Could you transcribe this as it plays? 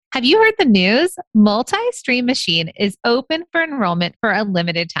Have you heard the news? Multi-Stream Machine is open for enrollment for a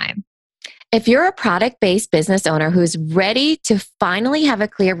limited time. If you're a product-based business owner who's ready to finally have a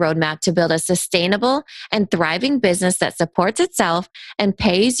clear roadmap to build a sustainable and thriving business that supports itself and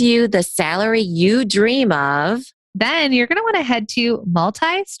pays you the salary you dream of, then you're going to want to head to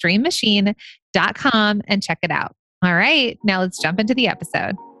multistreammachine.com and check it out. All right, now let's jump into the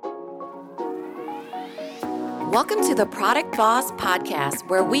episode. Welcome to the Product Boss Podcast,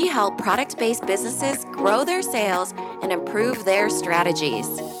 where we help product-based businesses grow their sales and improve their strategies.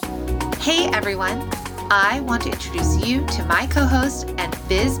 Hey everyone, I want to introduce you to my co-host and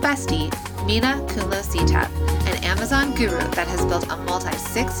biz bestie, Mina Kumlo-Sitep, an Amazon guru that has built a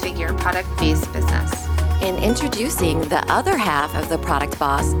multi-six-figure product-based business. And introducing the other half of the Product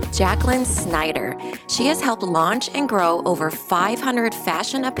Boss, Jacqueline Snyder. She has helped launch and grow over 500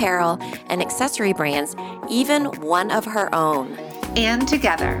 fashion apparel and accessory brands, even one of her own. And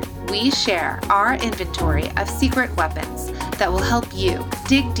together, we share our inventory of secret weapons that will help you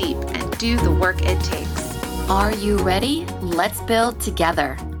dig deep and do the work it takes. Are you ready? Let's build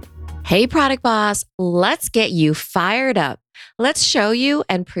together. Hey, Product Boss, let's get you fired up. Let's show you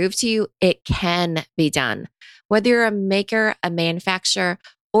and prove to you it can be done. Whether you're a maker, a manufacturer,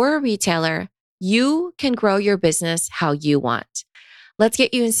 or a retailer, you can grow your business how you want. Let's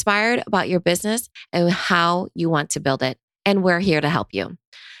get you inspired about your business and how you want to build it. And we're here to help you.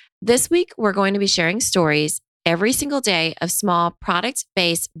 This week, we're going to be sharing stories every single day of small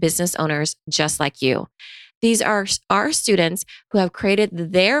product-based business owners just like you. These are our students who have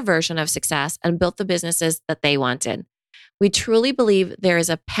created their version of success and built the businesses that they wanted. We truly believe there is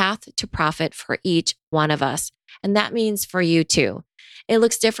a path to profit for each one of us, and that means for you too. It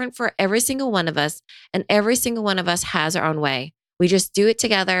looks different for every single one of us, and every single one of us has our own way. We just do it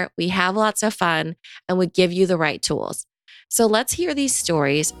together, we have lots of fun, and we give you the right tools. So let's hear these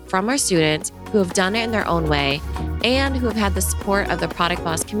stories from our students who have done it in their own way and who have had the support of the Product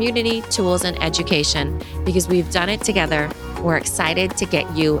Boss community, tools, and education, because we've done it together. We're excited to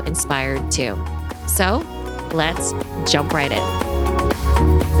get you inspired too. So let's jump right in.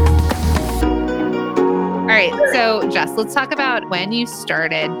 All right, so Jess, let's talk about when you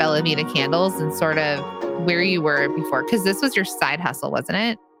started Bella Vida Candles and sort of where you were before, because this was your side hustle, wasn't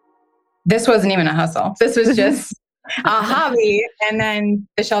it? This wasn't even a hustle. This was just a hobby. And then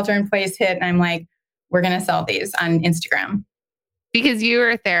the shelter in place hit and I'm like, we're going to sell these on Instagram. Because you were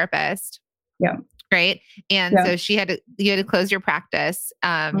a therapist. Yeah. Right. And so you had to close your practice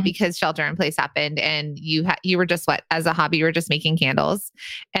because shelter in place happened and you were just as a hobby, you were just making candles.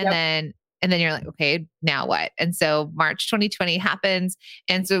 And then you're like, okay, now what? And so March 2020 happens.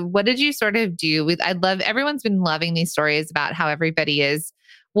 And so what did you sort of do everyone's been loving these stories about how everybody is,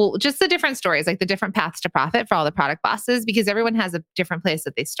 well, just the different stories, like the different paths to profit for all the product bosses, because everyone has a different place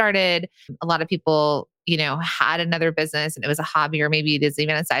that they started. A lot of people, had another business and it was a hobby, or maybe it is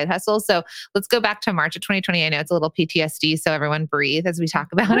even a side hustle. So let's go back to March of 2020. I know it's a little PTSD, so everyone breathe as we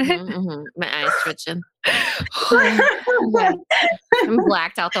talk about it. My eyes twitching. I'm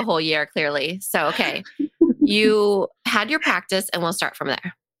blacked out the whole year, clearly. So, okay. You had your practice and we'll start from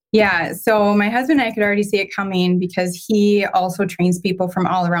there. Yeah. So my husband and I could already see it coming because he also trains people from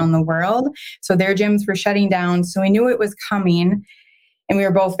all around the world. So their gyms were shutting down. So we knew it was coming and we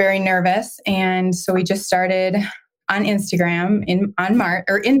were both very nervous. And so we just started on Instagram in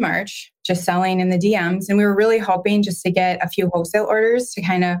March, just selling in the DMs. And we were really hoping just to get a few wholesale orders to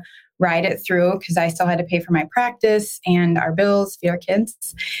kind of ride it through because I still had to pay for my practice and our bills, feed our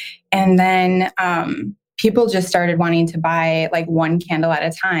kids. And then, people just started wanting to buy like one candle at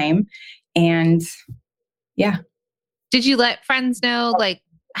a time. And yeah. Did you let friends know, like,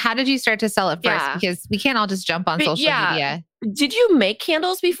 how did you start to sell it first? Yeah. Because we can't all just jump on social media. Did you make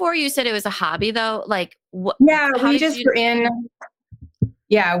candles before? You said it was a hobby though. Like what? Yeah,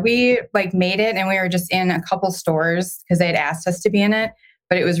 we like made it and we were just in a couple stores because they had asked us to be in it,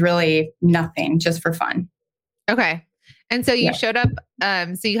 but it was really nothing, just for fun. Okay. And so you showed up,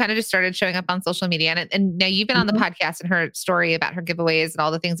 so you kind of just started showing up on social media and now you've been on the podcast and her story about her giveaways and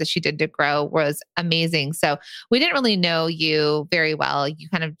all the things that she did to grow was amazing. So we didn't really know you very well. You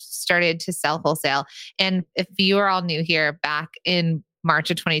kind of started to sell wholesale. And if you are all new here back in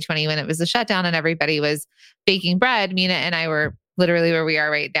March of 2020, when it was a shutdown and everybody was baking bread, Mina and I were literally where we are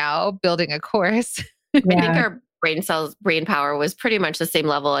right now, building a course. I think our brain power was pretty much the same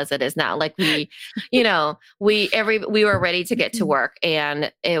level as it is now. Like we were ready to get to work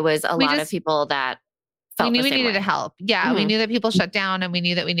and it was a lot of people that we knew we needed to help. Yeah. We knew that people shut down and we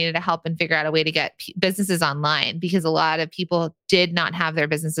knew that we needed to help and figure out a way to get businesses online because a lot of people did not have their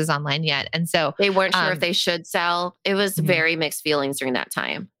businesses online yet. And so they weren't sure if they should sell. It was very mixed feelings during that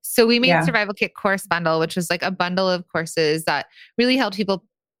time. So we made Survival Kit Course Bundle, which was like a bundle of courses that really helped people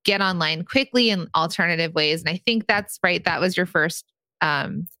get online quickly in alternative ways. And I think that's right. That was your first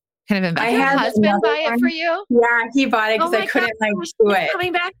kind of investment. I had your husband buy it for you? Yeah, he bought it because I couldn't do it.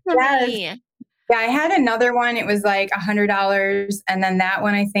 Coming back to me. Yeah, I had another one. It was like $100. And then that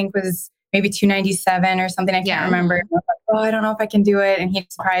one I think was maybe $297 or something. I can't remember. I was like, I don't know if I can do it. And he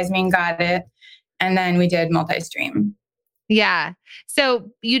surprised me and got it. And then we did multi-stream. Yeah.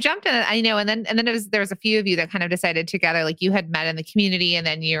 So you jumped in it, I know. And then there was a few of you that kind of decided together, like you had met in the community and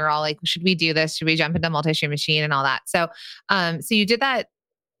then you're all like, should we do this? Should we jump into multi-stream machine and all that? So, so you did that.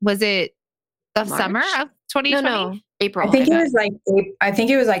 Was it the summer of 2020? No, April. I think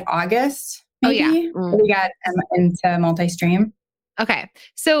it was like August. Maybe. Oh yeah. We got into multi-stream. Okay.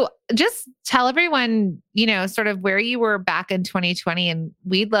 So just tell everyone, sort of where you were back in 2020 and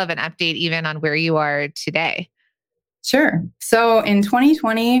we'd love an update even on where you are today. Sure. So in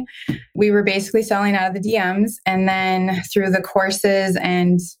 2020, we were basically selling out of the DMs and then through the courses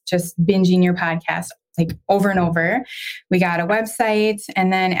and just binging your podcast like over and over, we got a website.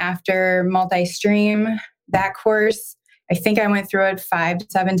 And then after multi-stream, that course, I think I went through it 5 to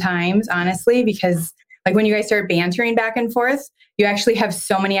 7 times, honestly, because like when you guys start bantering back and forth, you actually have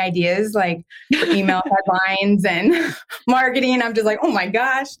so many ideas like for email headlines and marketing. I'm just like, oh my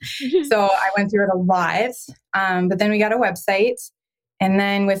gosh. So I went through it a lot. But then we got a website. And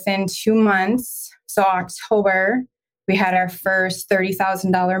then within 2 months, so October, we had our first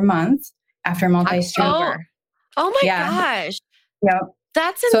 $30,000 month after multi-stream. Oh my gosh. Yep.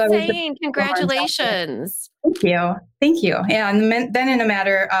 That's insane. Congratulations. Thank you. Yeah. And then in a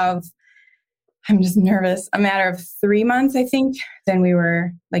matter of, I'm just nervous, a matter of 3 months, I think, then we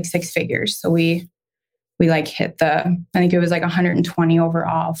were like 6 figures. So we like hit I think it was like 120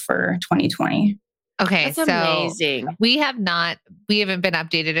 overall for 2020. Okay. That's amazing. We haven't been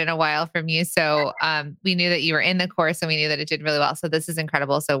updated in a while from you. So we knew that you were in the course and we knew that it did really well. So this is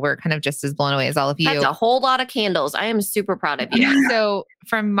incredible. So we're kind of just as blown away as all of you. That's a whole lot of candles. I am super proud of you. So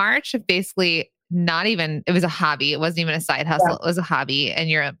from March of basically it was a hobby. It wasn't even a side hustle. It was a hobby. And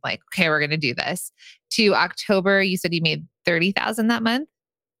you're like, okay, we're going to do this. To October, you said you made 30,000 that month.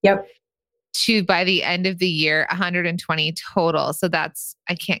 Yep. To by the end of the year, 120 total. So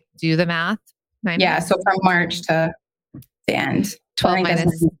I can't do the math. So from March to the end. 12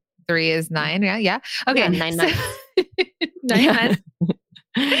 minus 3 is 9. Yeah. Okay. Yeah, 9 months. 9 months.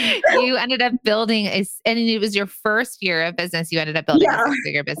 You ended up building and it was your first year of business. You ended up building a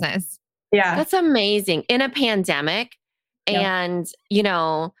 6-figure business. Yeah. That's amazing. In a pandemic and,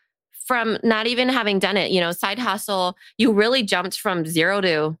 from not even having done it, side hustle, you really jumped from 0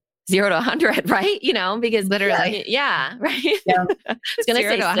 to 100, right? Because literally, right? Yeah. I was going to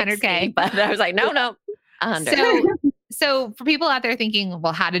say 100K, but I was like, no, 100. So for people out there thinking,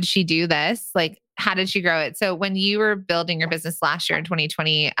 well, how did she do this? Like, how did she grow it? So when you were building your business last year in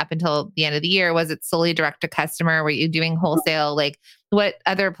 2020 up until the end of the year, was it solely direct to customer? Were you doing wholesale? Like what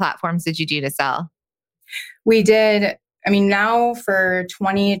other platforms did you do to sell? We did. Now for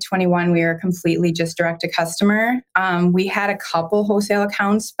 2021, we are completely just direct to customer. We had a couple wholesale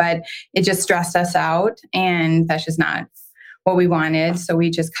accounts, but it just stressed us out and that's just not what we wanted. So we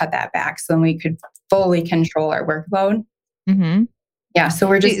just cut that back so then we could fully control our workload. Mm-hmm. Yeah. So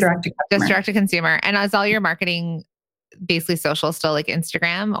we're just direct to customer. Just direct to consumer. And is all your marketing basically social still like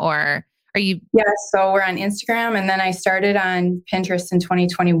Instagram or are you? Yeah. So we're on Instagram and then I started on Pinterest in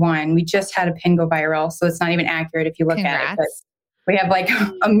 2021. We just had a pin go viral. So it's not even accurate if you look at it, but we have like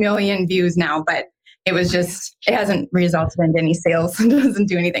 1 million views now, but it hasn't resulted in any sales. It doesn't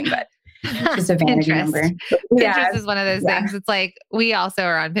do anything, but it's just a vanity number. Pinterest is one of those things. It's like, we also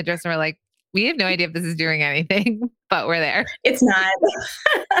are on Pinterest and we're like, we have no idea if this is doing anything, but we're there. It's not.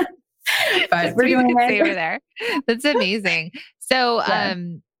 But we're doing it. We're there. That's amazing. So, have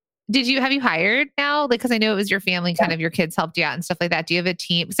you hired now? Like, cause I know it was your family, kind of your kids helped you out and stuff like that. Do you have a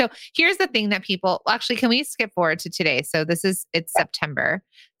team? So here's the thing that actually, can we skip forward to today? So it's September.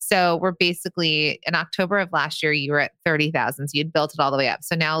 So we're basically in October of last year, you were at 30,000. So you'd built it all the way up.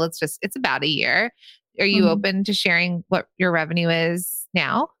 So now it's about a year. Are you open to sharing what your revenue is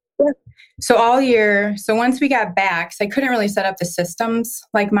now? So all year, once we got back, so I couldn't really set up the systems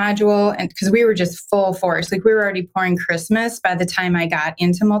like module and because we were just full force, like we were already pouring Christmas by the time I got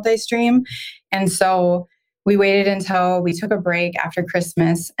into multi-stream. And so we waited until we took a break after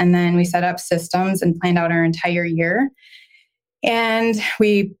Christmas and then we set up systems and planned out our entire year. And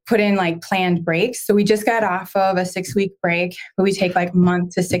we put in like planned breaks. So we just got off of a 6-week break, but we take like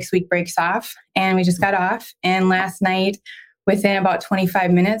month to 6-week breaks off. And we just got off. And last night, within about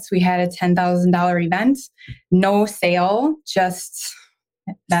 25 minutes, we had a $10,000 event. No sale, just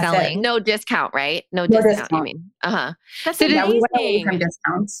that's selling. it. No discount, right? No discount, you mean? Uh-huh. That's so yeah, we went away from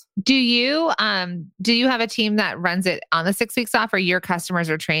discounts. Do you have a team that runs it on the 6 weeks off, or your customers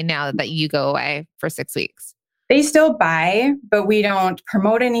are trained now that you go away for 6 weeks? They still buy, but we don't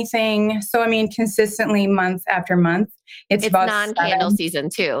promote anything. So, I mean, consistently month after month, it's about non-candle season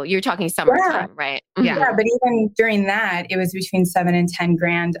too. You're talking summertime, right? Mm-hmm. Yeah. But even during that, it was between $7,000 and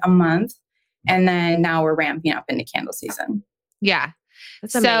 $10,000 a month. And then now we're ramping up into candle season. Yeah.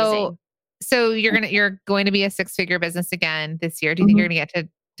 That's amazing. So you're going to be a 6-figure business again this year. Do you think you're going to get to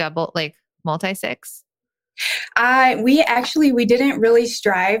double, like multi-6? We didn't really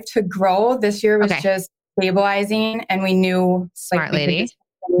strive to grow. This year was just stabilizing, and we knew smart lady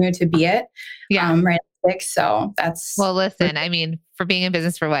knew to be it. Yeah. Right at 6. So that's well. Listen, I mean, for being in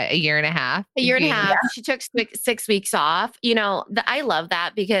business for what, a year and a half. Yeah. She took 6 weeks off. You know, I love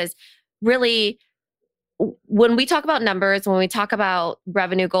that because really, when we talk about numbers, when we talk about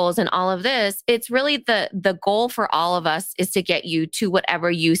revenue goals and all of this, it's really the goal for all of us is to get you to whatever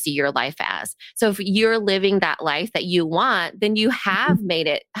you see your life as. So if you're living that life that you want, then you have made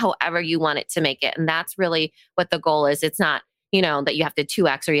it however you want it to make it. And that's really what the goal is. It's not, you know, that you have to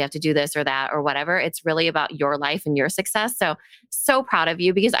 2x or you have to do this or that or whatever. It's really about your life and your success. So proud of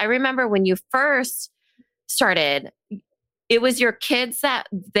you, because I remember when you first started, it was your kids that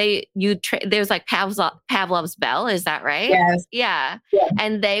there's like Pavlov's bell. Is that right? Yes. Yeah.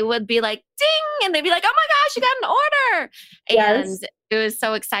 And they would be like, ding. And they'd be like, oh my gosh, you got an order. Yes. And it was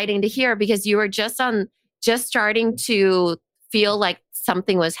so exciting to hear because you were just starting to feel like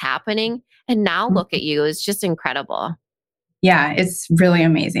something was happening. And now look at you. It's just incredible. Yeah, it's really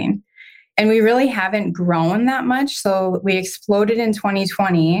amazing. And we really haven't grown that much. So we exploded in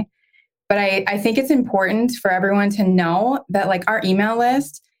 2020. But I think it's important for everyone to know that like our email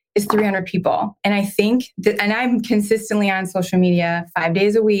list is 300 people. And I think and I'm consistently on social media 5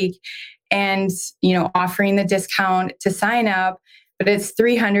 days a week and, you know, offering the discount to sign up, but it's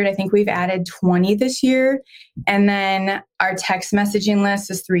 300. I think we've added 20 this year. And then our text messaging list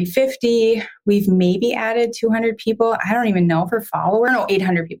is 350. We've maybe added 200 people. I don't even know for followers. No,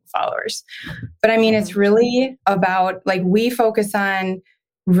 800 people followers. But I mean, it's really about like, we focus on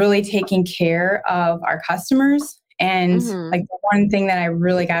really taking care of our customers. And like the one thing that I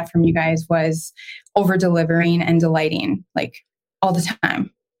really got from you guys was over delivering and delighting like all the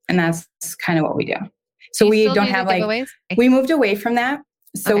time. And that's kind of what we do. So we don't have like, giveaways? We moved away from that.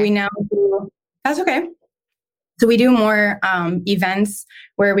 So we now do, that's okay. So we do more events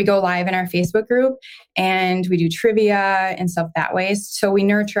where we go live in our Facebook group and we do trivia and stuff that way. So we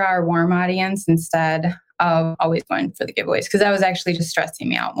nurture our warm audience instead of always going for the giveaways, because that was actually just stressing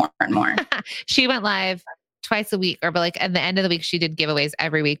me out more and more. She went live twice a week, but like at the end of the week, she did giveaways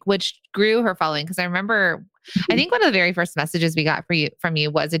every week, which grew her following. Because I remember, I think one of the very first messages we got from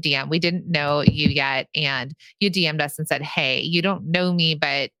you was a DM. We didn't know you yet, and you DM'd us and said, "Hey, you don't know me,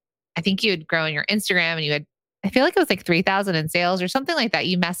 but I think you had grown your Instagram, and you had, I feel like it was like 3,000 in sales or something like that."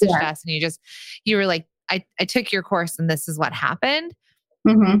 You messaged us, and you were like, "I took your course, and this is what happened."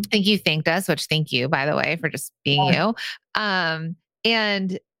 I think you thanked us, which thank you, by the way, for just being you. And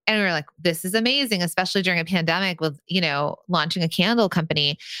we were like, this is amazing, especially during a pandemic with, you know, launching a candle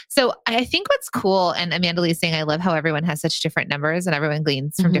company. So I think what's cool, and Amanda Lee's saying, I love how everyone has such different numbers and everyone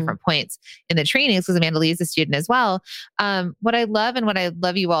gleans from different points in the trainings, because Amanda Lee is a student as well. What I love and what I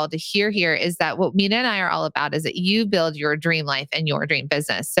love you all to hear here is that what Mina and I are all about is that you build your dream life and your dream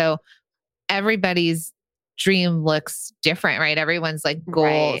business. So everybody's dream looks different, right? Everyone's like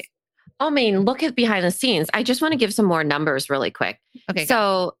goals. Right. I mean, look at behind the scenes. I just want to give some more numbers really quick. Okay.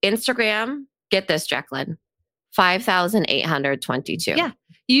 So Instagram, get this, Jacqueline, 5,822. Yeah.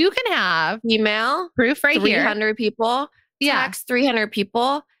 You can have email proof right 300 here. People. Yeah. Text 300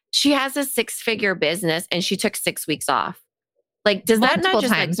 people. She has a 6-figure business and she took 6 weeks off. Like, does that not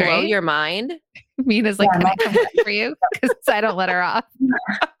just like blow your mind? Mina's like, can I come back for you? Because I don't let her off.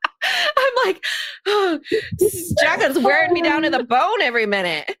 I'm like, oh, Jacqueline's wearing me down to the bone every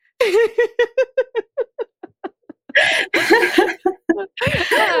minute. And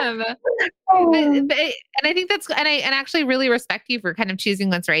I think that's, and I actually really respect you for kind of choosing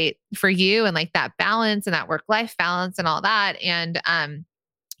what's right for you and like that balance and that work-life balance and all that. And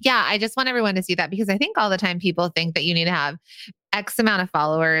yeah, I just want everyone to see that, because I think all the time people think that you need to have X amount of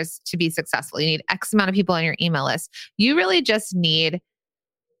followers to be successful. You need X amount of people on your email list. You really just need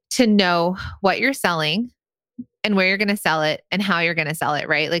to know what you're selling, and where you're going to sell it and how you're going to sell it,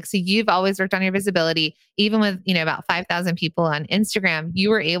 right? Like, so you've always worked on your visibility, even with, about 5,000 people on Instagram, you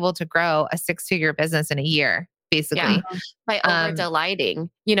were able to grow a 6-figure business in a year, basically. Yeah. By over delighting,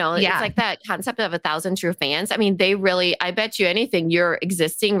 it's like that concept of 1,000 true fans. I mean, I bet you anything, your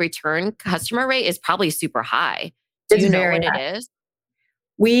existing return customer rate is probably super high. Do you know what it is?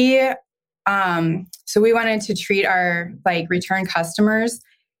 So we wanted to treat our return customers,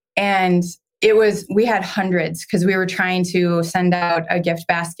 and we had hundreds because we were trying to send out a gift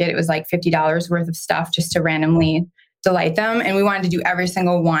basket. It was like $50 worth of stuff just to randomly delight them. And we wanted to do every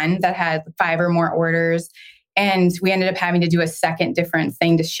single one that had 5 or more orders. And we ended up having to do a second different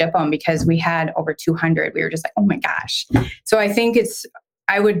thing to ship them because we had over 200. We were just like, oh my gosh. So I think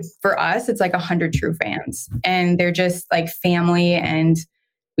for us, it's like 100 true fans, and they're just like family, and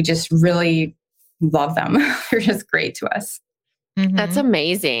we just really love them. They're just great to us. Mm-hmm. That's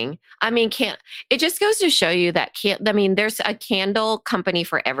amazing. I mean, it just goes to show you that there's a candle company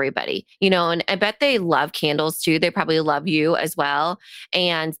for everybody, and I bet they love candles too. They probably love you as well.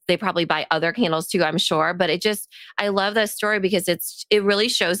 And they probably buy other candles too, I'm sure. But I love that story because it really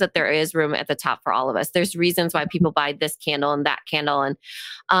shows that there is room at the top for all of us. There's reasons why people buy this candle and that candle. And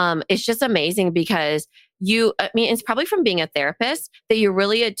it's just amazing because it's probably from being a therapist that you're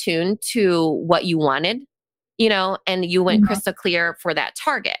really attuned to what you wanted, and you went crystal clear for that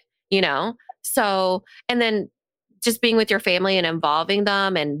target, So, and then just being with your family and involving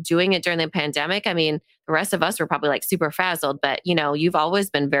them and doing it during the pandemic. I mean, the rest of us were probably like super frazzled, but you've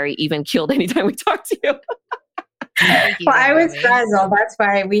always been very even keeled anytime we talk to you. Well, I was frazzled. That's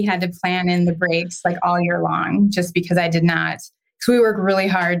why we had to plan in the breaks like all year long, just because because we work really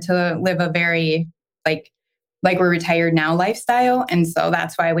hard to live a very like we're retired now lifestyle. And so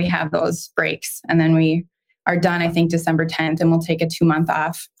that's why we have those breaks. And then we are done, I think, December 10th, and we'll take a 2-month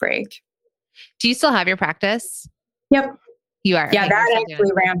off break. Do you still have your practice? Yep. You are? Yeah, that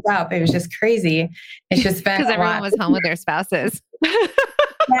actually ramped up. It was just crazy. It's just been because everyone was home with their spouses. Yes,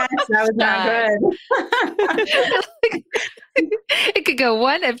 that was not good. It could go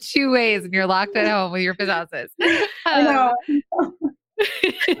one of 2 ways, and you're locked at home with your spouses. I know.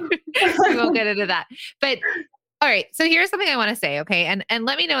 We won't get into that. But all right. So here's something I want to say. Okay. And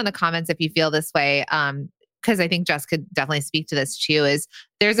let me know in the comments if you feel this way. Because I think Jess could definitely speak to this too, is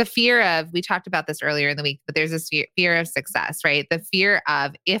there's a fear of, we talked about this earlier in the week, but there's this fear of success, right? The fear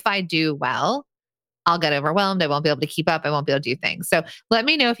of, if I do well, I'll get overwhelmed. I won't be able to keep up. I won't be able to do things. So let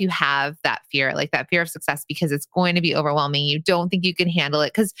me know if you have that fear, like that fear of success, because it's going to be overwhelming. You don't think you can handle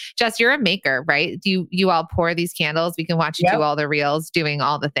it. Because Jess, you're a maker, right? You all pour these candles. We can watch you do all the reels, doing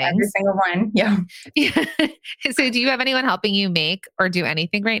all the things. Every single one. Yeah. So do you have anyone helping you make or do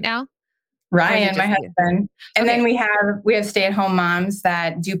anything right now? Ryan, my husband. And then we have stay-at-home moms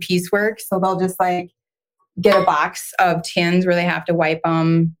that do piecework. So they'll just get a box of tins where they have to wipe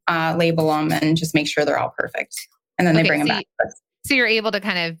them, label them, and just make sure they're all perfect. And then they bring them back. So you're able to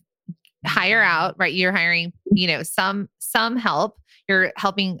kind of hire out, right? You're hiring, some help. You're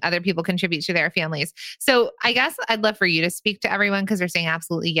helping other people contribute to their families. So I guess I'd love for you to speak to everyone, because they're saying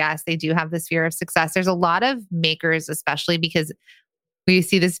absolutely yes, they do have this fear of success. There's a lot of makers, especially because we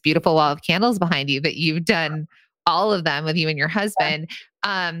see this beautiful wall of candles behind you, that you've done all of them with you and your husband.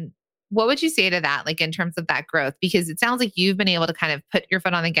 What would you say to that, like in terms of that growth? Because it sounds like you've been able to kind of put your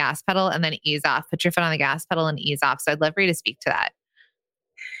foot on the gas pedal and then ease off, put your foot on the gas pedal and ease off. So I'd love for you to speak to that.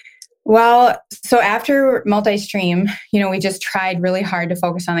 Well, so after multi-stream, we just tried really hard to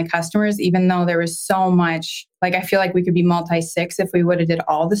focus on the customers, even though there was so much, I feel like we could be multi-6 if we would have did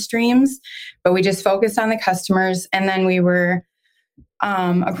all the streams, but we just focused on the customers. And then we were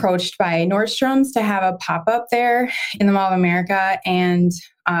approached by Nordstrom's to have a pop-up there in the Mall of America. And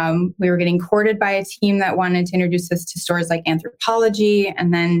we were getting courted by a team that wanted to introduce us to stores like Anthropologie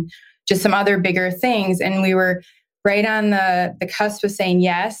and then just some other bigger things. And we were right on the cusp of saying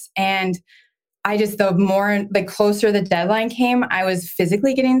yes. And the closer the deadline came, I was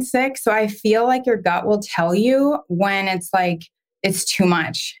physically getting sick. So I feel like your gut will tell you when it's too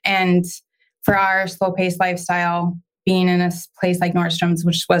much. And for our slow-paced lifestyle, being in a place like Nordstrom's,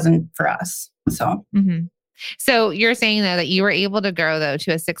 which wasn't for us. So, So you're saying though that you were able to grow though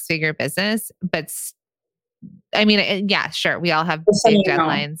to a 6-figure business, but yeah, sure. We all have big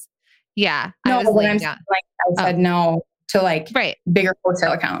deadlines. Yeah. No, I said no to bigger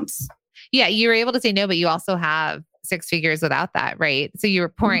wholesale accounts. Yeah. You were able to say no, but you also have 6 figures without that, right? So you were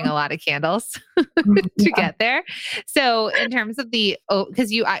pouring a lot of candles to get there. So in terms of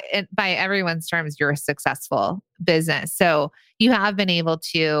because by everyone's terms, you're a successful business. So you have been able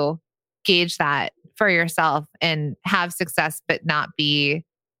to gauge that for yourself and have success, but not be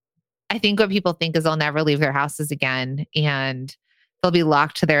I think what people think is they'll never leave their houses again and they'll be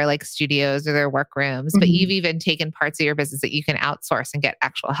locked to their like studios or their workrooms. But you've even taken parts of your business that you can outsource and get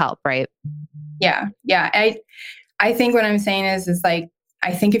actual help, right? Yeah. Yeah. I think what I'm saying is like,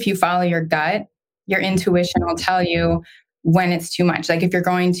 I think if you follow your gut, your intuition will tell you when it's too much. Like if you're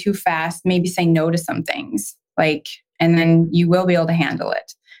going too fast, maybe say no to some things, like, and then you will be able to handle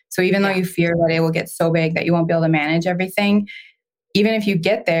it. So even though you fear that it will get so big that you won't be able to manage everything, even if you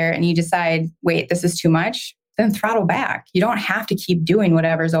get there and you decide, wait, this is too much, then throttle back. You don't have to keep doing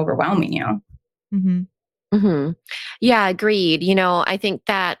whatever's overwhelming you. Mm-hmm. Mm-hmm. Yeah, agreed. I think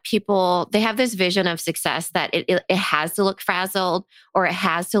that people, they have this vision of success that it has to look frazzled or it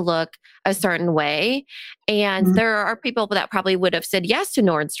has to look a certain way. And there are people that probably would have said yes to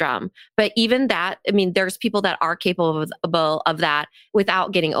Nordstrom. But even that, I mean, there's people that are capable of that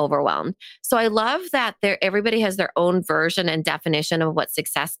without getting overwhelmed. So I love that everybody has their own version and definition of what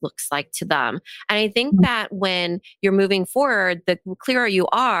success looks like to them. And I think that when you're moving forward, the clearer you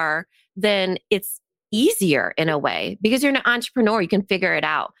are, then it's easier in a way because you're an entrepreneur. You can figure it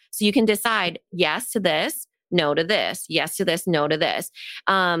out. So you can decide yes to this, no to this, yes to this, no to this.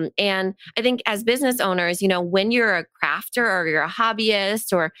 And I think as business owners, when you're a crafter or you're a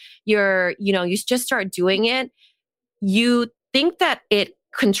hobbyist or you just start doing it, you think that it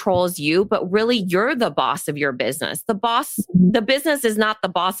controls you, but really you're the boss of your business. The business is not the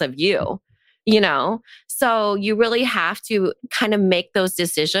boss of you. So you really have to kind of make those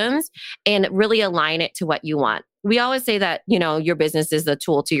decisions and really align it to what you want. We always say that, your business is the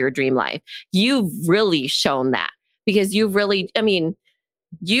tool to your dream life. You've really shown that because you've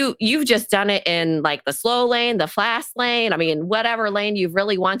just done it in like the slow lane, the fast lane. I mean, whatever lane you've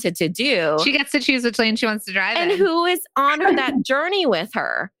really wanted to do. She gets to choose which lane she wants to drive and in. Who is on that journey with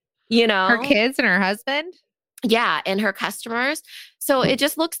her, her kids and her husband. Yeah. And her customers. So it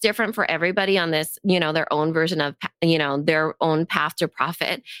just looks different for everybody on this, their own version of, their own path to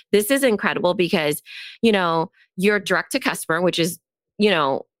profit. This is incredible because, you're direct to customer, which is,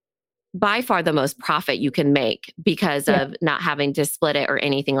 by far the most profit you can make because of not having to split it or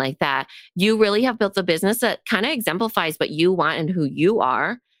anything like that. You really have built a business that kind of exemplifies what you want and who you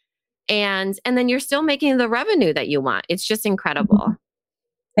are. And then you're still making the revenue that you want. It's just incredible.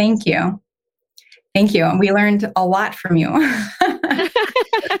 Thank you. Thank you. We learned a lot from you.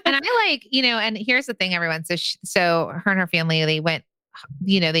 And I like, and here's the thing, everyone. So her and her family, they went,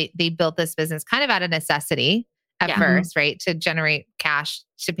 they built this business kind of out of necessity at first, right? To generate cash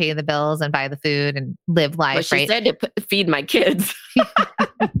to pay the bills and buy the food and live life, well, she right? said to feed my kids. But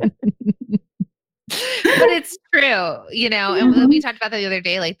it's true, and we talked about that the other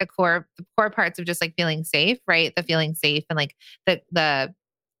day, like the core parts of just like feeling safe, right? The feeling safe and like the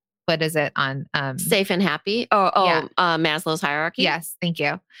what is it on safe and happy? Maslow's hierarchy. Yes, thank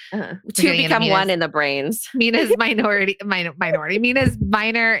you. Two become one in the brains. Mina's minority. Mina's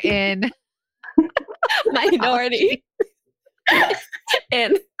minor in minority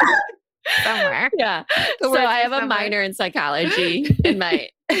in somewhere. Yeah. So I have a minor in psychology and then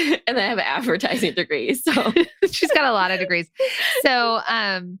I have an advertising degree. So she's got a lot of degrees. So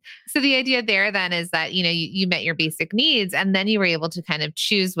the idea there then is that, you met your basic needs and then you were able to kind of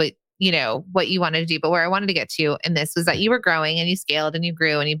choose what you wanted to do. But where I wanted to get to in this was that you were growing and you scaled and you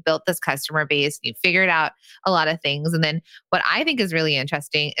grew and you built this customer base. And you figured out a lot of things. And then what I think is really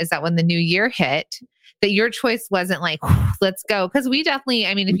interesting is that when the new year hit, that your choice wasn't like, let's go. Because we definitely,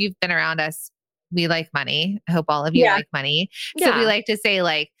 if you've been around us, we like money. I hope all of you like money. So we like to say we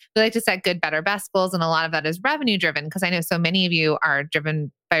like to set good, better, best goals. And a lot of that is revenue driven because I know so many of you are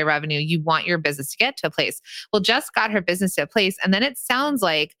driven by revenue. You want your business to get to a place. Well, Jess got her business to a place. And then it sounds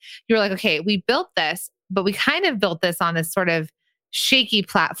like you were like, okay, we built this, but we kind of built this on this sort of shaky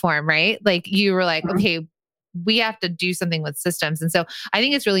platform, right? Like you were like, okay, we have to do something with systems. And so I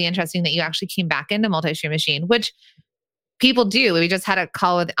think it's really interesting that you actually came back into Multi-Stream Machine, which people do. We just had a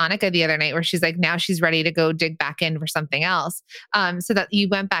call with Annika the other night where she's like, now she's ready to go dig back in for something else. So that you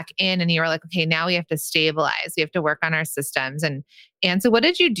went back in and you were like, okay, now we have to stabilize. We have to work on our systems. And so what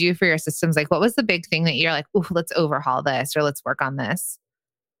did you do for your systems? Like, what was the big thing that you're like, ooh, let's overhaul this or let's work on this?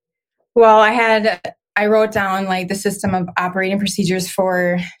 Well, I wrote down like the system of operating procedures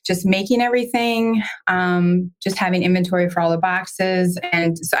for just making everything, just having inventory for all the boxes.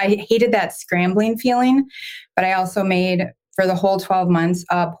 And so I hated that scrambling feeling, but I also made for the whole 12 months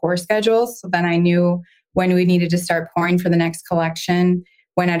pour schedules. So then I knew when we needed to start pouring for the next collection,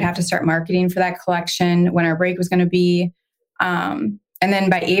 when I'd have to start marketing for that collection, when our break was going to be. And then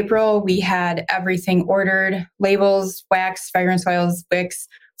by April, we had everything ordered, labels, wax, fragrance oils, wicks,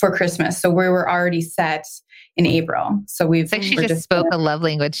 for Christmas. So we were already set in April. So it's like she just spoke a love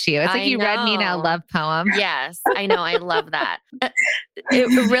language to you. It's like you read me now love poem. Yes, I know. I love that. It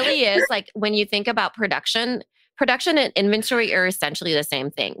really is like when you think about production and inventory are essentially the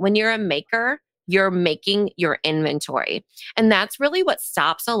same thing. When you're a maker, you're making your inventory. And that's really what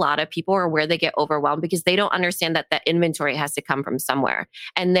stops a lot of people or where they get overwhelmed because they don't understand that that inventory has to come from somewhere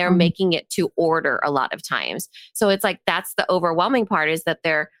and they're making it to order a lot of times. So it's like, that's the overwhelming part is that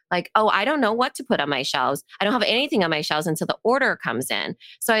they're like, oh, I don't know what to put on my shelves. I don't have anything on my shelves until the order comes in.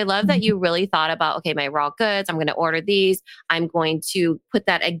 So I love that you really thought about, okay, my raw goods, I'm going to order these. I'm going to put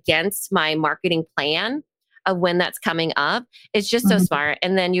that against my marketing plan of when that's coming up. It's just so smart.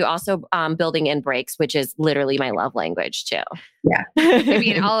 And then you also building in breaks, which is literally my love language too. Yeah. I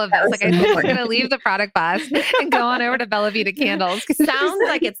mean, all of this. Like I think we're going to leave the Product Boss and go on over to Bella Vida Candles. Sounds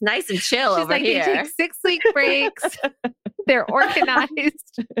like it's nice and chill over like, here. They take 6-week breaks. They're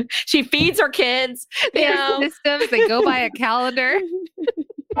organized. She feeds her kids. They have systems. They go by a calendar.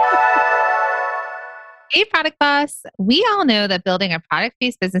 Hey, Product Boss. We all know that building a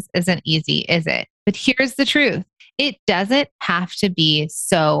product-based business isn't easy, is it? But here's the truth. It doesn't have to be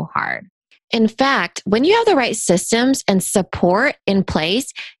so hard. In fact, when you have the right systems and support in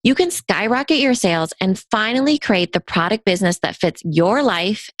place, you can skyrocket your sales and finally create the product business that fits your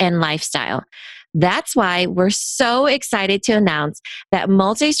life and lifestyle. That's why we're so excited to announce that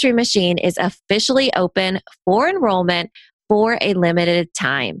Multi-Stream Machine is officially open for enrollment for a limited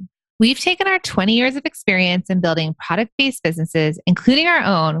time. We've taken our 20 years of experience in building product-based businesses, including our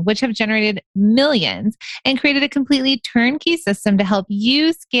own, which have generated millions, and created a completely turnkey system to help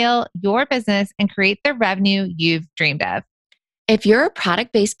you scale your business and create the revenue you've dreamed of. If you're a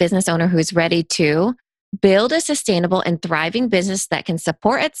product-based business owner who's ready to build a sustainable and thriving business that can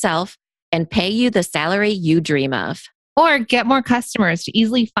support itself and pay you the salary you dream of, or get more customers to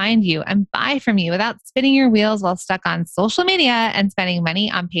easily find you and buy from you without spinning your wheels while stuck on social media and spending money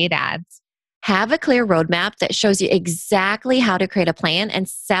on paid ads. Have a clear roadmap that shows you exactly how to create a plan and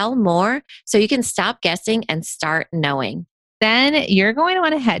sell more so you can stop guessing and start knowing. Then you're going to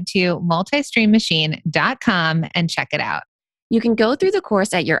want to head to multistreammachine.com and check it out. You can go through the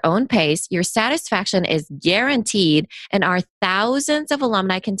course at your own pace. Your satisfaction is guaranteed. And our thousands of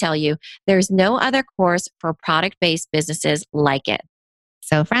alumni can tell you there's no other course for product-based businesses like it.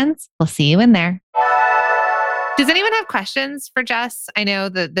 So friends, we'll see you in there. Does anyone have questions for Jess? I know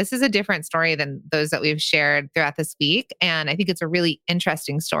that this is a different story than those that we've shared throughout this week. And I think it's a really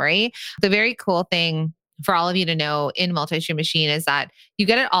interesting story. The very cool thing for all of you to know in Multi-Stream Machine is that you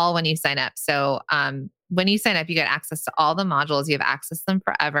get it all when you sign up. So, when you sign up, you get access to all the modules. You have access to them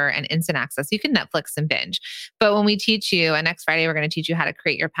forever and instant access. You can Netflix and binge. But when we teach you, and next Friday, we're going to teach you how to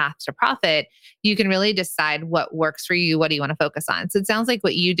create your path to profit, you can really decide what works for you. What do you want to focus on? So it sounds like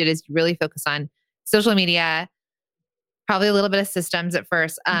what you did is you really focus on social media, probably a little bit of systems at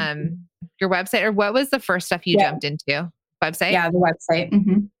first, your website, or what was the first stuff you jumped into? Website? Yeah, the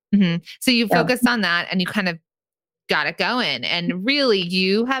website. So you focused on that and you kind of got it going. And really,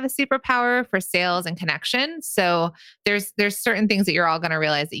 you have a superpower for sales and connection. So there's certain things that you're all going to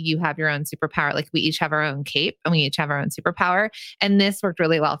realize that you have your own superpower. Like we each have our own cape and we each have our own superpower. And this worked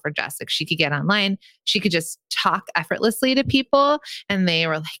really well for Jess. Like she could get online, she could just talk effortlessly to people and they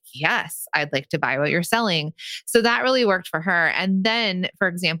were like, yes, I'd like to buy what you're selling. So that really worked for her. And then, for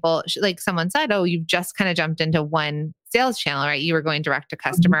example, like someone said, oh, you've just kind of jumped into one sales channel, right? You were going direct to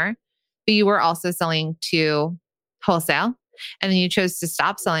customer, but you were also selling to wholesale. And then you chose to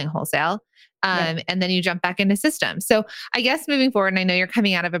stop selling wholesale. And then you jump back into systems. So I guess moving forward, and I know you're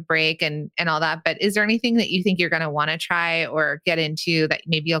coming out of a break and all that, but is there anything that you think you're going to want to try or get into that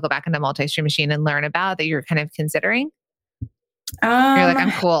maybe you'll go back into Multi-Stream Machine and learn about that you're kind of considering? You're like,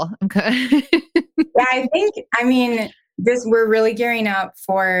 I'm cool. I'm good. Yeah, we're really gearing up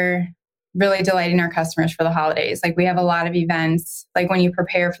for really delighting our customers for the holidays. Like we have a lot of events, like when you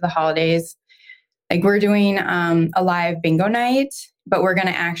prepare for the holidays, like we're doing a live bingo night, but we're going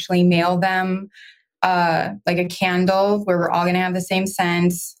to actually mail them like a candle where we're all going to have the same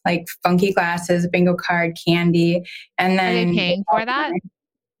scents, like funky glasses, bingo card, candy. And then are they paying for that?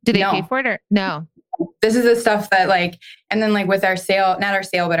 Do they pay for it or no? This is the stuff that and then with our sale, not our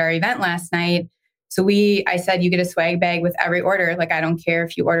sale, but our event last night. So I said, you get a swag bag with every order. Like, I don't care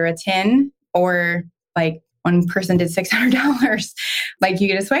if you order a tin or one person did $600, you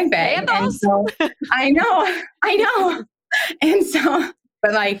get a swag bag. And so, I know. And so,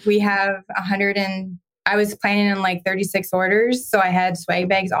 but we have 100 I was planning on 36 orders. So I had swag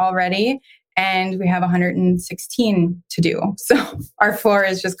bags already and we have 116 to do. So our floor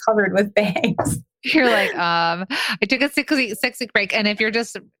is just covered with bags. You're like, I took a 6-week break. And if you're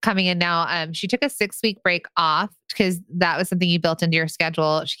just coming in now, she took a 6-week break off because that was something you built into your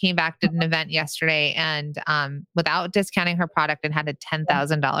schedule. She came back, did an event yesterday, and without discounting her product, and had a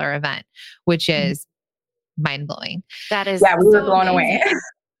 $10,000 event, which is mind blowing. That is, we were blown away.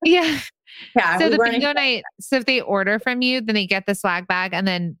 Yeah. Yeah. So the bingo night, so if they order from you, then they get the swag bag, and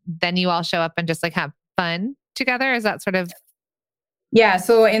then you all show up and just like have fun together. Is that sort of? Yeah.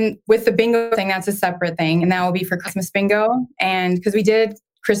 So with the bingo thing, that's a separate thing. And that will be for Christmas bingo. And because we did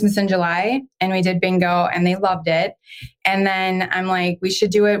Christmas in July and we did bingo and they loved it. And then I'm like, we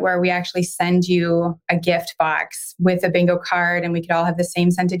should do it where we actually send you a gift box with a bingo card, and we could all have the same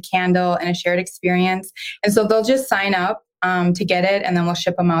scented candle and a shared experience. And so they'll just sign up to get it, and then we'll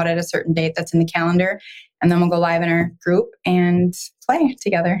ship them out at a certain date that's in the calendar. And then we'll go live in our group and play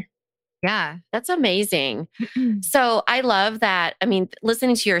together. Yeah, that's amazing. So I love that. I mean,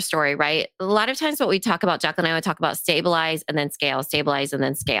 listening to your story, right? A lot of times what we talk about, Jacqueline and I would talk about stabilize and then scale, stabilize and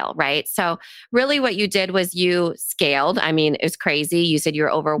then scale, right? So really what you did was you scaled. I mean, it was crazy. You said you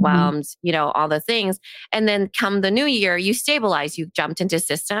were overwhelmed, all the things. And then come the new year, you stabilized, you jumped into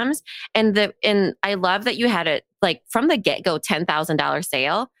systems. And I love that you had it like from the get-go, $10,000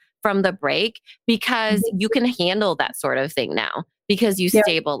 sale from the break, because you can handle that sort of thing now. Because you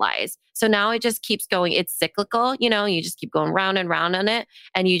stabilize. So now it just keeps going. It's cyclical, you just keep going round and round on it,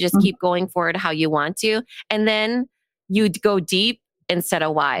 and you just keep going forward how you want to. And then you go deep instead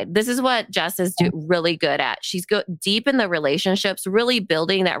of wide. This is what Jess is really good at. She's deep in the relationships, really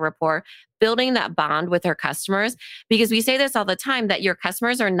building that rapport, building that bond with her customers. Because we say this all the time, that your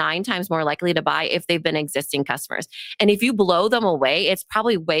customers are 9 times more likely to buy if they've been existing customers. And if you blow them away, it's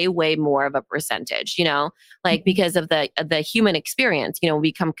probably way, way more of a percentage, because of the human experience,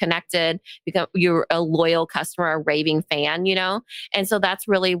 become connected, you're a loyal customer, a raving fan, And so that's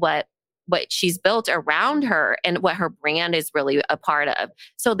really what she's built around her and what her brand is really a part of.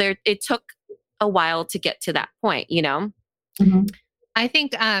 So it took a while to get to that point, Mm-hmm. I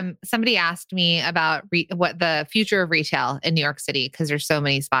think somebody asked me about what the future of retail in New York City, because there's so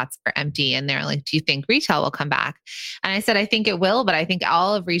many spots are empty, and they're like, do you think retail will come back? And I said, I think it will, but I think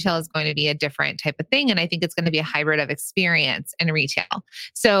all of retail is going to be a different type of thing. And I think it's going to be a hybrid of experience and retail.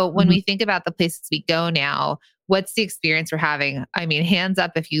 So when we think about the places we go now, what's the experience we're having? I mean, hands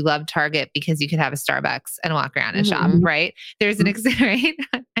up if you love Target because you could have a Starbucks and walk around and shop, right? There's an experience.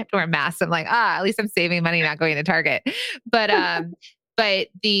 I have to wear masks. I'm like, at least I'm saving money not going to Target. But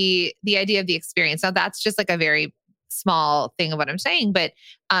the idea of the experience, now that's just like a very small thing of what I'm saying, but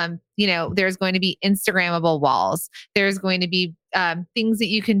there's going to be Instagrammable walls. There's going to be things that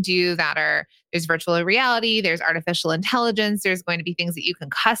you can do there's virtual reality, there's artificial intelligence, there's going to be things that you can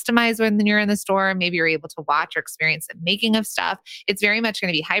customize when you're in the store. Maybe you're able to watch or experience the making of stuff. It's very much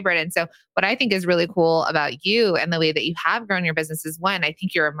going to be hybrid. And so what I think is really cool about you and the way that you have grown your business is, one, I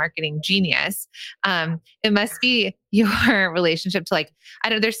think you're a marketing genius. It must be your relationship to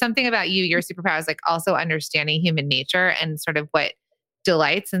there's something about you, your superpower is also understanding human nature and sort of what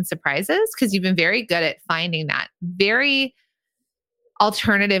delights and surprises, because you've been very good at finding that very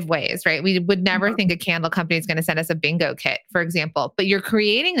alternative ways, right? We would never think a candle company is going to send us a bingo kit, for example, but you're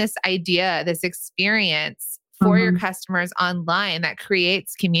creating this idea, this experience for your customers online that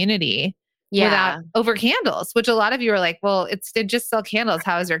creates community without over candles, which a lot of you are like, well, they just sell candles.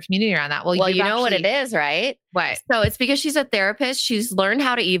 How is there a community around that? Well, you know what it is, right? What? So it's because she's a therapist. She's learned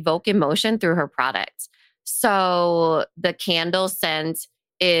how to evoke emotion through her product. So the candle scent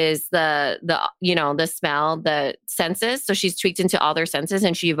is the smell, the senses. So she's tweaked into all their senses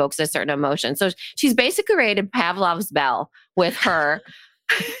and she evokes a certain emotion. So she's basically created Pavlov's bell with her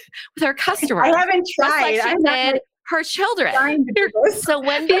customers. I haven't tried. Just like she did her children. So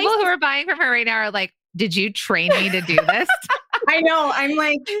when people who are buying from her right now are like, did you train me to do this? I know. I'm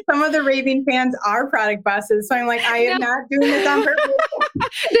like, some of the raving fans are product bosses. So I'm like, I am not doing this on purpose.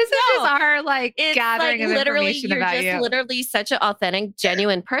 This is just our gathering of information about you. You're just literally such an authentic,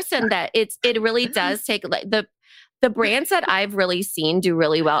 genuine person that it really does take the brands that I've really seen do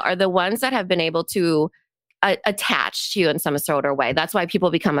really well are the ones that have been able to attach to you in some sort of way. That's why people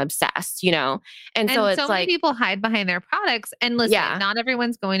become obsessed, And so it's many people hide behind their products. And listen, not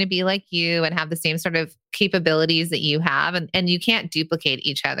everyone's going to be like you and have the same sort of capabilities that you have. And you can't duplicate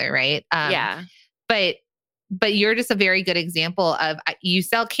each other, right? But you're just a very good example of you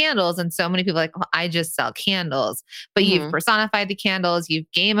sell candles, and so many people are like, well, I just sell candles. But you've personified the candles, you've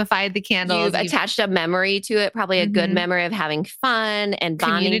gamified the candles, you've attached a memory to it, probably a good memory of having fun and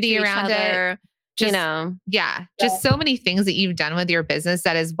bonding to each other. just just so many things that you've done with your business.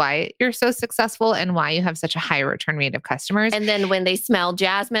 That is why you're so successful and why you have such a high return rate of customers. And then when they smell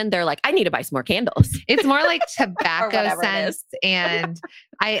jasmine, they're like, I need to buy some more candles. It's more like tobacco scents. And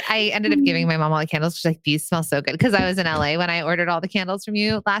I ended up giving my mom all the candles. She's like, these smell so good. Cause I was in LA when I ordered all the candles from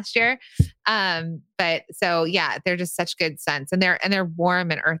you last year. But so yeah, they're just such good scents, and they're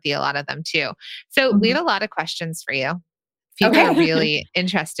warm and earthy, a lot of them too. So we had a lot of questions for you. People are really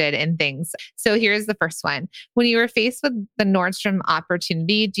interested in things. So here's the first one. When you were faced with the Nordstrom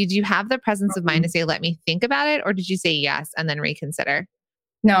opportunity, did you have the presence of mind to say, let me think about it? Or did you say yes and then reconsider?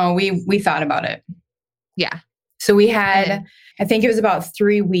 No, we thought about it. Yeah. So we had, I think it was about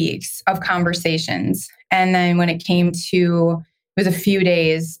 3 weeks of conversations. And then when it came to, it was a few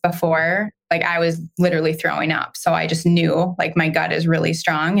days before, like I was literally throwing up. So I just knew like my gut is really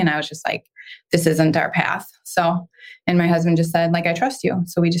strong. And I was just like, this isn't our path. So, and my husband just said, like, I trust you.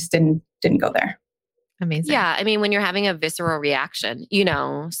 So we just didn't go there. Amazing. Yeah. I mean, when you're having a visceral reaction,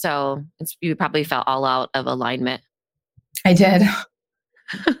 so you probably felt all out of alignment. I did.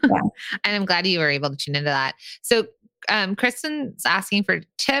 And I'm glad you were able to tune into that. So Kristen's asking for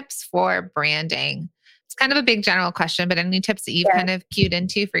tips for branding. It's kind of a big general question, but any tips that you've kind of cued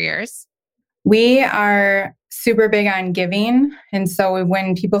into for yours? We are super big on giving. And so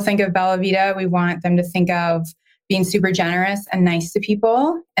when people think of Bella Vida, we want them to think of being super generous and nice to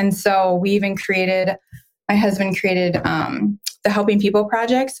people. And so we even my husband created the Helping People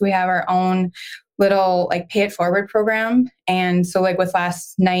Project. So we have our own little like pay it forward program. And so like with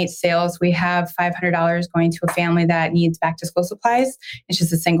last night's sales, we have $500 going to a family that needs back to school supplies. It's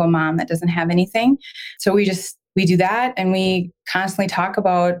just a single mom that doesn't have anything. So we do that. And we constantly talk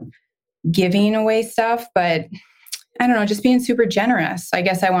about giving away stuff, but I don't know, just being super generous. I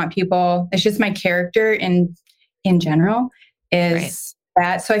guess I want people, it's just my character in general is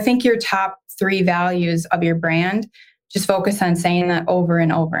that. So I think your top 3 values of your brand, just focus on saying that over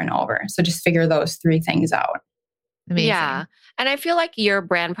and over and over. So just figure those 3 things out. Amazing. Yeah. And I feel like your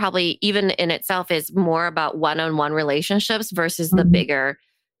brand probably even in itself is more about one-on-one relationships versus the bigger,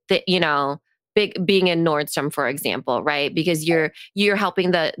 being in Nordstrom, for example, right? Because you're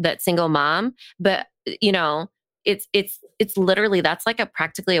helping that single mom, but it's literally, that's like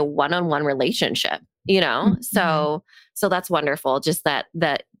practically a one-on-one relationship, So that's wonderful. Just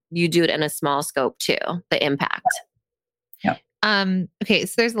that you do it in a small scope too, the impact. Okay.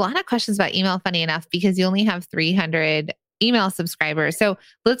 So there's a lot of questions about email, funny enough, because you only have 300 email subscribers. So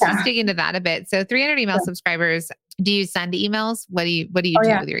let's just dig into that a bit. So 300 email subscribers. Do you send emails? What do you do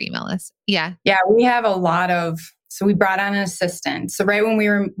with your email list? Yeah. Yeah. We have a lot so we brought on an assistant. So right when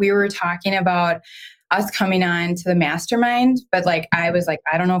we were talking about us coming on to the mastermind, but like, I was like,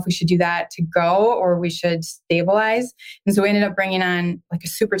 I don't know if we should do that to go or we should stabilize. And so we ended up bringing on like a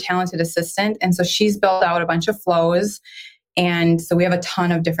super talented assistant. And so she's built out a bunch of flows. And so we have a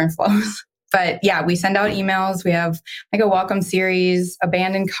ton of different flows. But yeah, we send out emails. We have like a welcome series,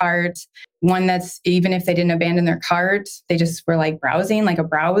 abandoned cart, one that's even if they didn't abandon their cart, they just were like browsing, like a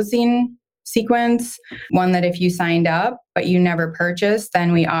browsing sequence. One that if you signed up, but you never purchased,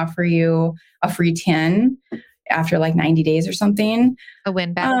 then we offer you a free tin after like 90 days or something. A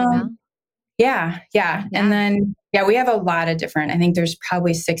win back email. Yeah. And then, we have a lot of different, I think there's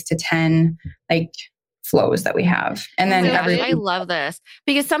probably 6 to 10 like flows that we have. And then I love this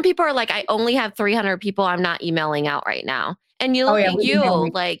because some people are like, I only have 300 people I'm not emailing out right now. And you look at you,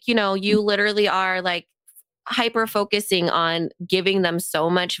 like, you literally are like hyper focusing on giving them so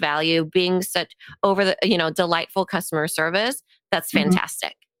much value, being such delightful customer service. That's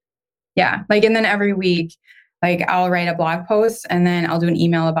fantastic. Yeah. Like, and then every week, like I'll write a blog post and then I'll do an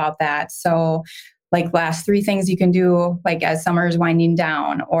email about that. So like last 3 things you can do, like as summer is winding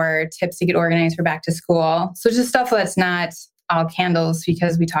down, or tips to get organized for back to school. So just stuff that's not all candles,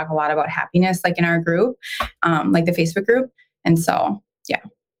 because we talk a lot about happiness, like in our group, like the Facebook group. And so, yeah.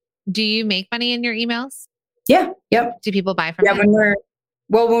 Do you make money in your emails? Yeah. Yep. Do people buy from you?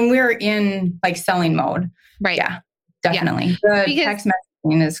 When we're in like selling mode. Right. Yeah, definitely. Yeah. The text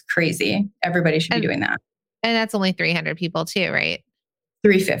messaging is crazy. Everybody should be doing that. And that's only 300 people too, right?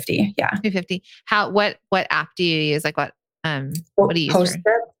 350. Yeah. 350. What app do you use? Like what do you use? Post-it.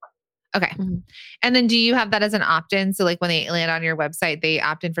 Okay. Mm-hmm. And then do you have that as an opt-in? So like when they land on your website, they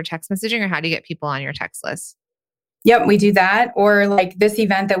opt in for text messaging, or how do you get people on your text list? Yep, we do that. Or like this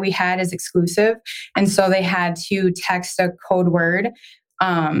event that we had is exclusive. And so they had to text a code word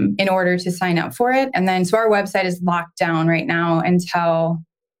in order to sign up for it. And then, so our website is locked down right now until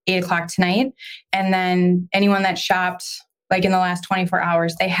 8:00 tonight. And then anyone that shopped like in the last 24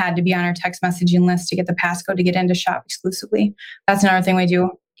 hours, they had to be on our text messaging list to get the passcode to get into shop exclusively. That's another thing we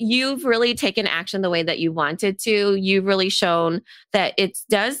do. you've really taken action the way that you wanted to. You've really shown that it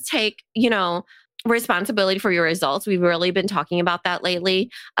does take, responsibility for your results. We've really been talking about that lately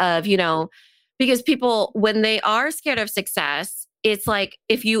of, because people, when they are scared of success, it's like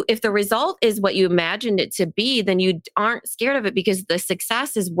if the result is what you imagined it to be, then you aren't scared of it because the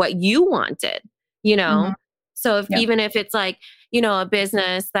success is what you wanted, Mm-hmm. So even if it's like, a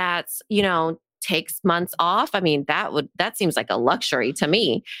business that's, takes months off, I mean, that seems like a luxury to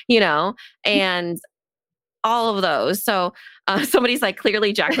me, and all of those. So somebody's like,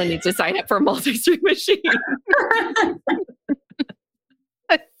 clearly Jacqueline needs to sign up for a multi-stream machine.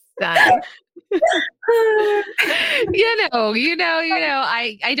 Done.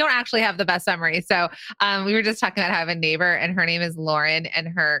 I don't actually have the best memory. So we were just talking about how I have a neighbor and her name is Lauren and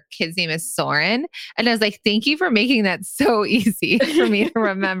her kid's name is Soren. And I was like, thank you for making that so easy for me to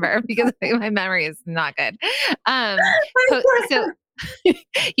remember because my memory is not good. So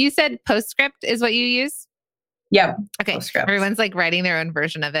you said Postscript is what you use? Yep. Okay. Postscript. Everyone's like writing their own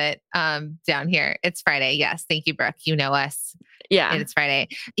version of it down here. It's Friday. Yes. Thank you, Brooke. You know us. Yeah. And it's Friday.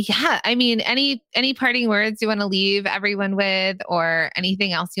 Yeah. I mean, any parting words you want to leave everyone with or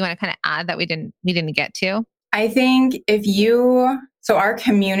anything else you want to kind of add that we didn't get to? I think so our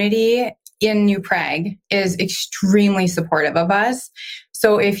community in New Prague is extremely supportive of us.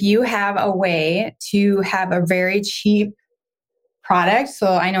 So if you have a way to have a very cheap product.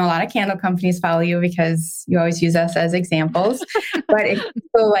 So I know a lot of candle companies follow you because you always use us as examples. But if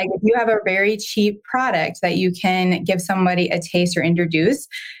you have a very cheap product that you can give somebody a taste or introduce,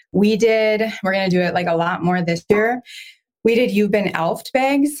 we're going to do it like a lot more this year. We did You've Been Elfed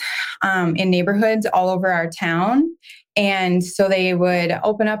bags in neighborhoods all over our town. And so they would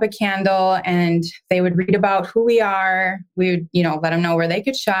open up a candle and they would read about who we are. We would, let them know where they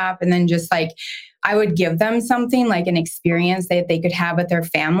could shop. And then just like, I would give them something like an experience that they could have with their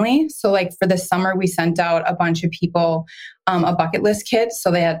family. So like for the summer, we sent out a bunch of people a bucket list kit.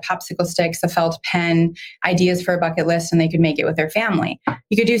 So they had popsicle sticks, a felt pen, ideas for a bucket list, and they could make it with their family.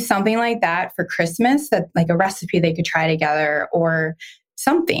 You could do something like that for Christmas, that like a recipe they could try together or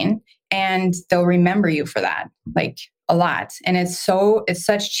something, and they'll remember you for that, like a lot. And it's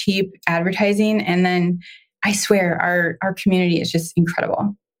such cheap advertising. And then I swear our community is just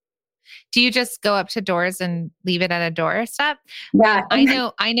incredible. Do you just go up to doors and leave it at a doorstep? Yeah. I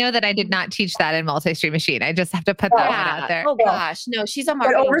know that I did not teach that in multi-stream machine. I just have to put that one out there. Oh gosh. No, she's a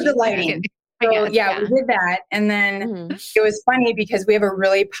marketing. But over the lighting. So yeah, we did that. And then it was funny because we have a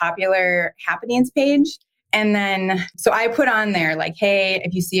really popular happenings page. And then, so I put on there like, hey,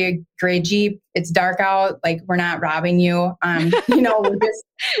 if you see a gray Jeep, it's dark out, like we're not robbing you. We're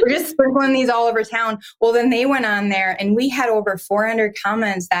just sprinkling these all over town. Well, then they went on there and we had over 400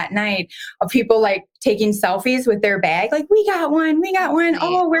 comments that night of people like taking selfies with their bag. Like, we got one.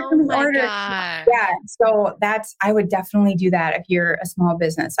 Oh, where can we order? God. Yeah. So I would definitely do that if you're a small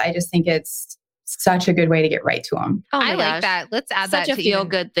business. I just think it's such a good way to get right to them. Oh I like that. Let's add that to a feel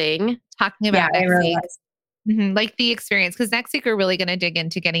good thing. Talking about next week. Mm-hmm. Like the experience, because next week we're really going to dig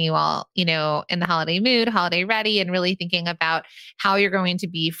into getting you all, in the holiday mood, holiday ready, and really thinking about how you're going to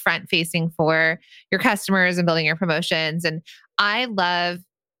be front facing for your customers and building your promotions. And I love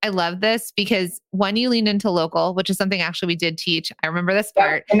this because when you lean into local, which is something actually we did teach. I remember this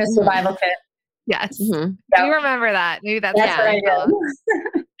part. In the survival kit. Yes. Mm-hmm. Yep. You remember that. Maybe that's what I did.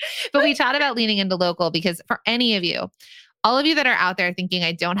 But we taught about leaning into local because for any of you, all of you that are out there thinking,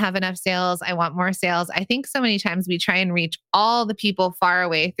 I don't have enough sales, I want more sales. I think so many times we try and reach all the people far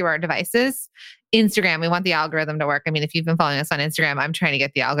away through our devices. Instagram, we want the algorithm to work. I mean, if you've been following us on Instagram, I'm trying to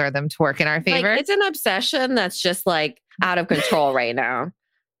get the algorithm to work in our favor. Like, it's an obsession that's just like out of control right now.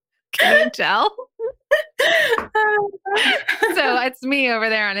 Can you tell? So it's me over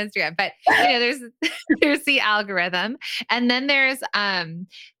there on Instagram. But there's the algorithm. And then there's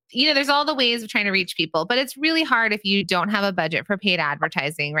there's all the ways of trying to reach people, but it's really hard if you don't have a budget for paid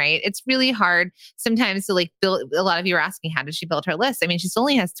advertising, right? It's really hard sometimes to like build. A lot of you are asking, how did she build her list? I mean, she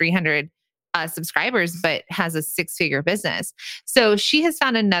only has 300 subscribers, but has a 6-figure business. So she has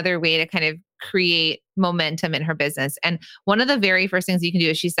found another way to kind of create momentum in her business. And one of the very first things you can do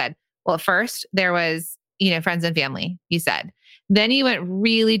is she said, well, first there was, friends and family, you said. Then you went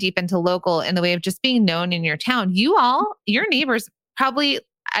really deep into local in the way of just being known in your town. Your neighbors probably,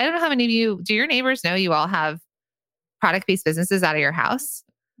 I don't know how many of you, do your neighbors know you all have product-based businesses out of your house?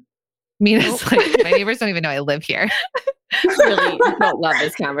 I mean, it's like, my neighbors don't even know I live here. Really don't love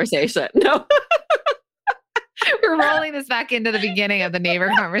this conversation. No. We're rolling this back into the beginning of the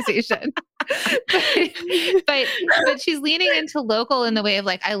neighbor conversation. but she's leaning into local in the way of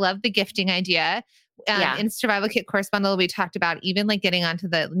like, I love the gifting idea. In Survival Kit Course Bundle, we talked about even like getting onto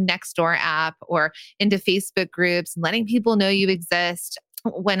the Nextdoor app or into Facebook groups and letting people know you exist.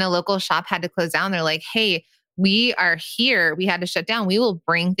 When a local shop had to close down, they're like, hey, we are here. We had to shut down. We will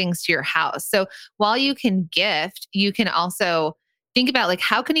bring things to your house. So while you can gift, you can also think about like,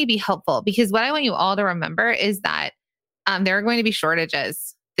 how can you be helpful? Because what I want you all to remember is that there are going to be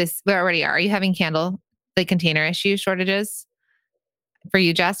shortages. We already are. Are you having container issue shortages for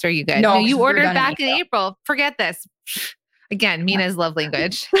you, Jess? Or are you good? No, you ordered back in April. Forget this. Again, Mina's love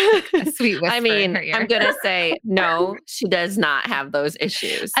language. A sweet whisper. I mean, I'm going to say no, she does not have those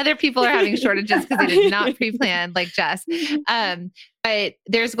issues. Other people are having shortages because they did not pre-plan like Jess. But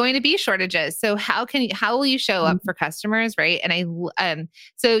there's going to be shortages. So how will you show up for customers, right? And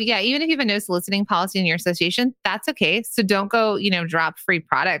so yeah, even if you have a no soliciting policy in your association, that's okay. So don't go, drop free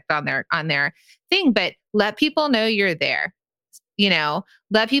product on their thing, but let people know you're there.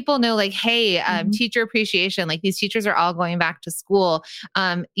 Let people know like, hey, teacher appreciation, like these teachers are all going back to school.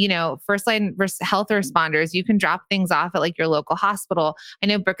 First line health responders, you can drop things off at like your local hospital. I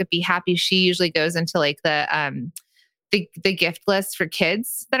know Brooke would be happy. She usually goes into like the gift list for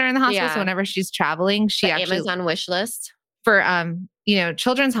kids that are in the hospital. Yeah. So whenever she's traveling, she actually Amazon wish list for,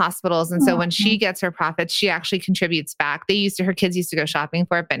 children's hospitals. And so when she gets her profits, she actually contributes back. Her kids used to go shopping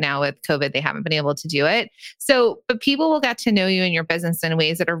for it, but now with COVID, they haven't been able to do it. So, but people will get to know you and your business in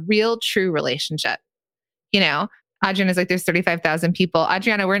ways that are real, true relationship. Adriana's like, there's 35,000 people.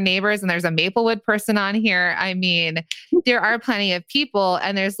 Adriana, we're neighbors and there's a Maplewood person on here. I mean, there are plenty of people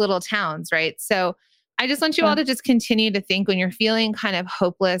and there's little towns, right? So I just want you all to just continue to think when you're feeling kind of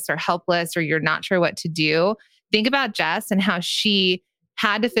hopeless or helpless or you're not sure what to do. Think about Jess and how she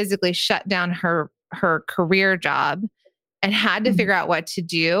had to physically shut down her career job and had to figure out what to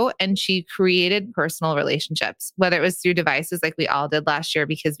do. And she created personal relationships, whether it was through devices like we all did last year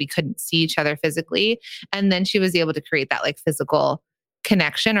because we couldn't see each other physically. And then she was able to create that like physical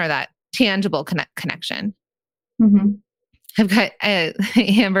connection or that tangible connection. Mm-hmm. I've got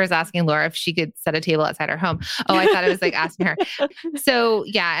Amber's asking Laura if she could set a table outside her home. Oh, I thought it was like asking her. So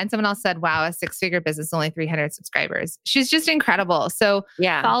yeah. And someone else said, wow, a 6-figure business, only 300 subscribers. She's just incredible. So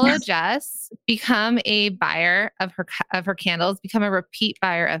follow Jess, become a buyer of her candles, become a repeat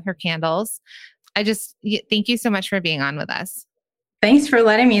buyer of her candles. Thank you so much for being on with us. Thanks for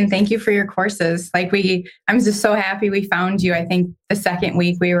letting me, and thank you for your courses. I'm just so happy we found you. I think the second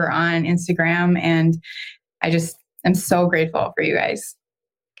week we were on Instagram, and I'm so grateful for you guys.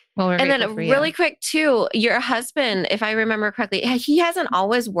 Well, and then really quick too, your husband, if I remember correctly, he hasn't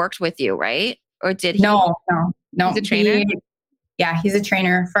always worked with you, right? Or did he? No. He's a trainer? He's a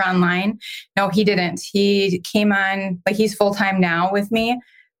trainer for online. No, he didn't. He came on, he's full-time now with me,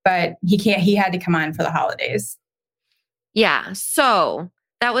 but he had to come on for the holidays. Yeah. So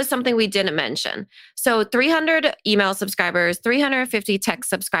that was something we didn't mention. So 300 email subscribers, 350 text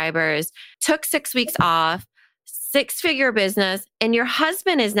subscribers, took 6 weeks off, 6-figure business, and your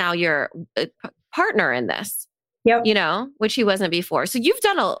husband is now your partner in this. Yep. Which he wasn't before. So you've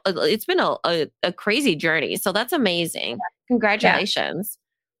done it's been a crazy journey. So that's amazing. Congratulations.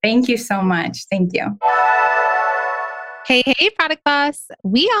 Yeah. Thank you so much. Thank you. Hey, Product Boss.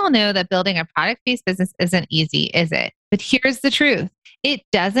 We all know that building a product-based business isn't easy, is it? But here's the truth. It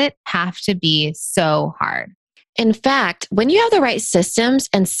doesn't have to be so hard. In fact, when you have the right systems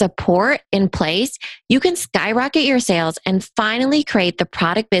and support in place, you can skyrocket your sales and finally create the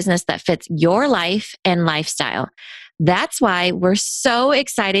product business that fits your life and lifestyle. That's why we're so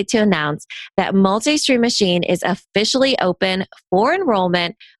excited to announce that Multi-Stream Machine is officially open for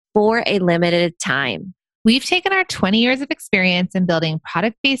enrollment for a limited time. We've taken our 20 years of experience in building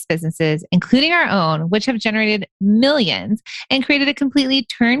product-based businesses, including our own, which have generated millions, and created a completely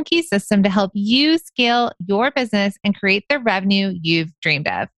turnkey system to help you scale your business and create the revenue you've dreamed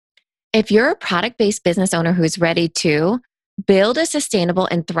of. If you're a product-based business owner who's ready to build a sustainable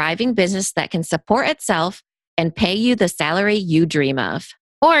and thriving business that can support itself and pay you the salary you dream of.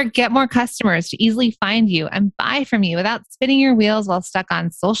 Or get more customers to easily find you and buy from you without spinning your wheels while stuck on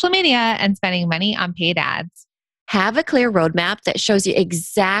social media and spending money on paid ads. Have a clear roadmap that shows you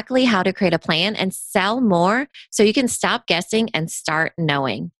exactly how to create a plan and sell more so you can stop guessing and start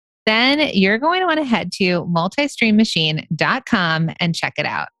knowing. Then you're going to want to head to multistreammachine.com and check it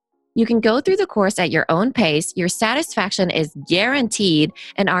out. You can go through the course at your own pace. Your satisfaction is guaranteed,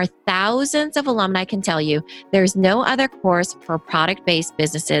 and our thousands of alumni can tell you there's no other course for product-based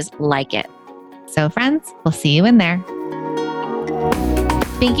businesses like it. So friends, we'll see you in there.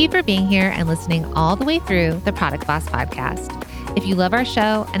 Thank you for being here and listening all the way through the Product Boss podcast. If you love our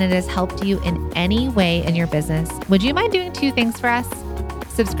show and it has helped you in any way in your business, would you mind doing 2 things for us?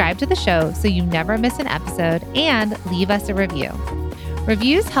 Subscribe to the show so you never miss an episode, and leave us a review.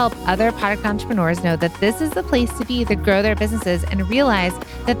 Reviews help other product entrepreneurs know that this is the place to be to grow their businesses and realize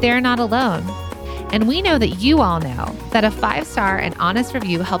that they're not alone. And we know that you all know that a 5-star and honest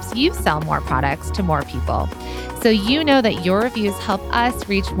review helps you sell more products to more people. So you know that your reviews help us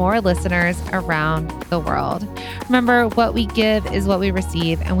reach more listeners around the world. Remember, what we give is what we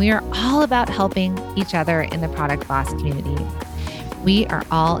receive, and we are all about helping each other in the Product Boss community. We are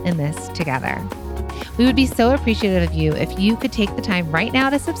all in this together. We would be so appreciative of you if you could take the time right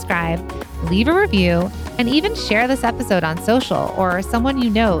now to subscribe, leave a review, and even share this episode on social or someone you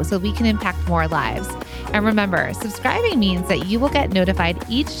know so we can impact more lives. And remember, subscribing means that you will get notified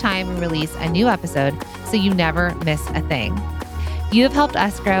each time we release a new episode so you never miss a thing. You have helped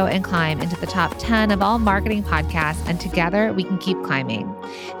us grow and climb into the top 10 of all marketing podcasts, and together we can keep climbing.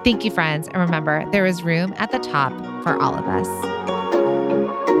 Thank you, friends. And remember, there is room at the top for all of us.